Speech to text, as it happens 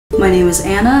My name is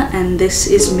Anna, and this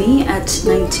is me at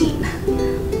 19.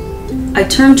 I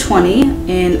turned 20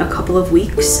 in a couple of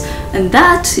weeks, and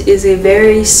that is a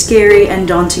very scary and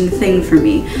daunting thing for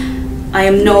me. I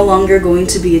am no longer going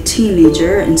to be a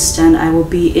teenager. Instead, I will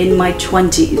be in my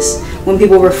 20s. When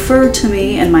people refer to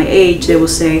me and my age, they will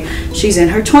say, she's in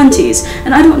her 20s.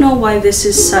 And I don't know why this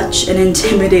is such an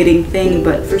intimidating thing,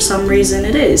 but for some reason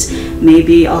it is.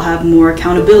 Maybe I'll have more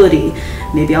accountability.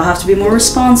 Maybe I'll have to be more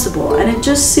responsible. And it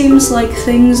just seems like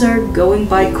things are going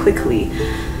by quickly.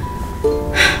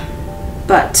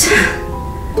 But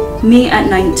me at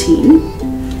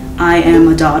 19, I am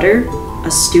a daughter,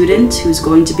 a student who's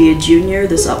going to be a junior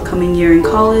this upcoming year in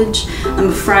college. I'm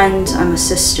a friend, I'm a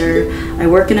sister, I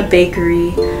work in a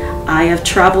bakery, I have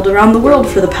traveled around the world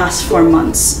for the past 4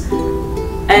 months,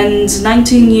 and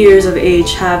 19 years of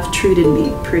age have treated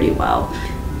me pretty well.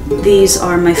 These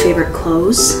are my favorite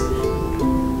clothes.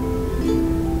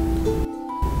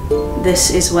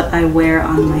 This is what I wear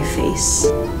on my face.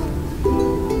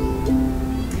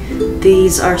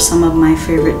 These are some of my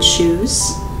favorite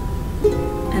shoes.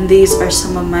 And these are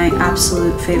some of my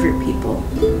absolute favorite people.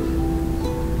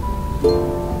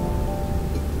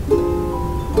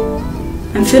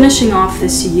 I'm finishing off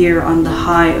this year on the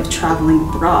high of traveling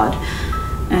abroad.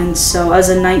 And so as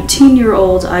a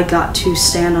 19-year-old, I got to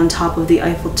stand on top of the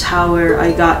Eiffel Tower.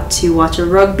 I got to watch a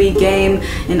rugby game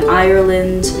in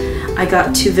Ireland. I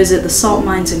got to visit the salt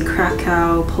mines in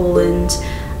Krakow, Poland.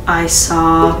 I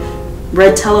saw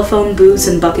red telephone booths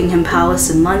in Buckingham Palace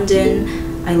in London.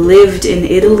 I lived in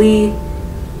Italy.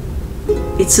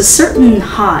 It's a certain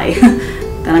high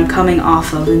that I'm coming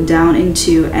off of and down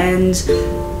into, and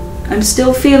I'm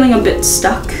still feeling a bit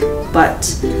stuck,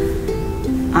 but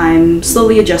I'm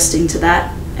slowly adjusting to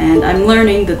that, and I'm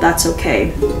learning that that's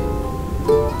okay.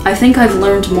 I think I've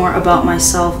learned more about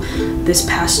myself this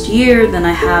past year than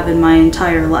I have in my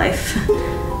entire life.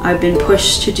 I've been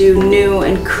pushed to do new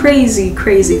and crazy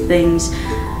things,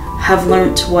 have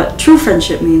learnt what true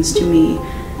friendship means to me,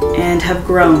 and have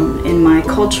grown in my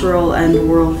cultural and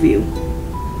worldview.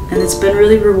 And it's been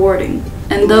really rewarding.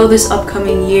 And though this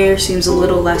upcoming year seems a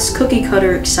little less cookie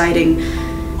cutter exciting,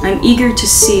 I'm eager to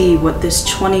see what this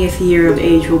 20th year of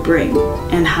age will bring,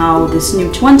 and how this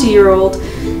new 20-year-old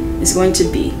is going to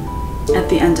be at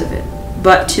the end of it.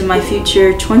 But to my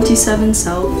future 27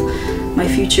 self, my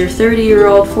future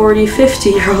 30-year-old, 40,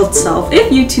 50-year-old self,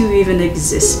 if YouTube even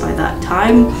exists by that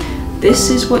time, this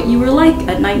is what you were like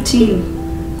at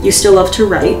 19. You still love to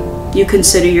write. You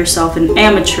consider yourself an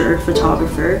amateur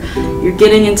photographer. You're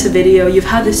getting into video. You've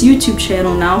had this YouTube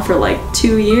channel now for like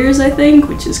 2 years, I think,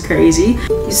 which is crazy.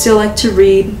 You still like to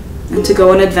read and to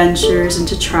go on adventures and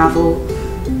to travel.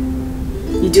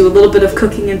 You do a little bit of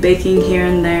cooking and baking here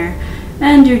and there,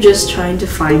 and you're just trying to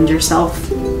find yourself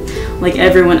like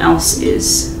everyone else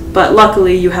is. But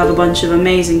luckily, you have a bunch of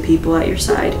amazing people at your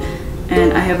side,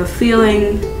 and I have a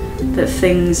feeling that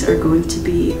things are going to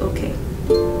be okay.